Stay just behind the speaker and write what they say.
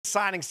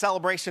signing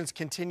celebrations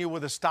continue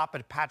with a stop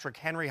at Patrick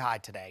Henry High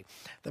today.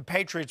 The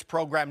Patriots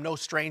program no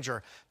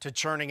stranger to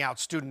churning out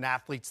student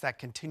athletes that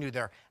continue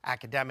their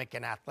academic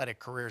and athletic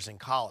careers in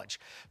college.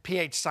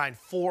 PH signed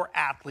 4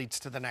 athletes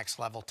to the next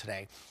level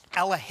today.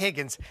 Ella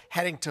Higgins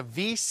heading to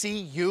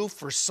VCU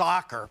for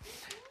soccer.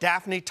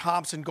 Daphne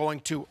Thompson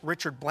going to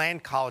Richard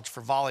Bland College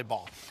for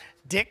volleyball.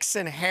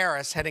 Dixon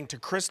Harris heading to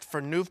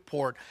Christopher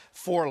Newport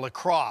for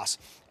lacrosse.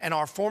 And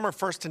our former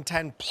First and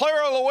 10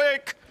 Player of the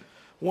Week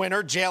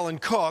winner,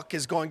 Jalen Cook,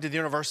 is going to the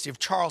University of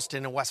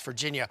Charleston in West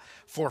Virginia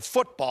for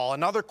football,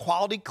 another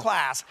quality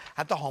class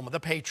at the home of the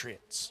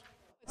Patriots.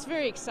 It's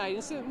very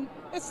exciting.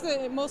 It's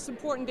the most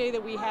important day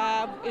that we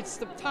have. It's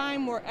the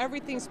time where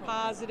everything's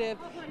positive.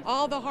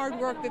 All the hard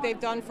work that they've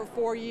done for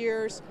 4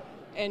 years,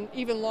 and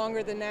even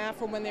longer than that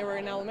from when they were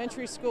in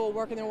elementary school,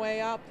 working their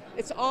way up,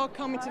 it's all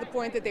coming to the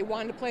point that they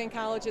wanted to play in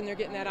college and they're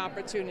getting that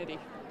opportunity.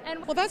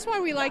 Well, that's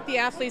why we like the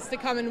athletes to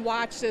come and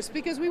watch this,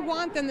 because we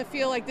want them to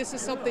feel like this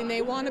is something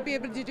they want to be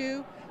able to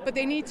do, but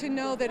they need to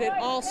know that it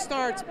all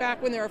starts back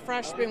when they're a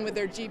freshman with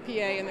their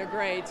GPA and their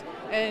grades.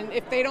 And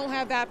if they don't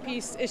have that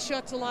piece, it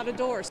shuts a lot of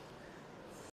doors.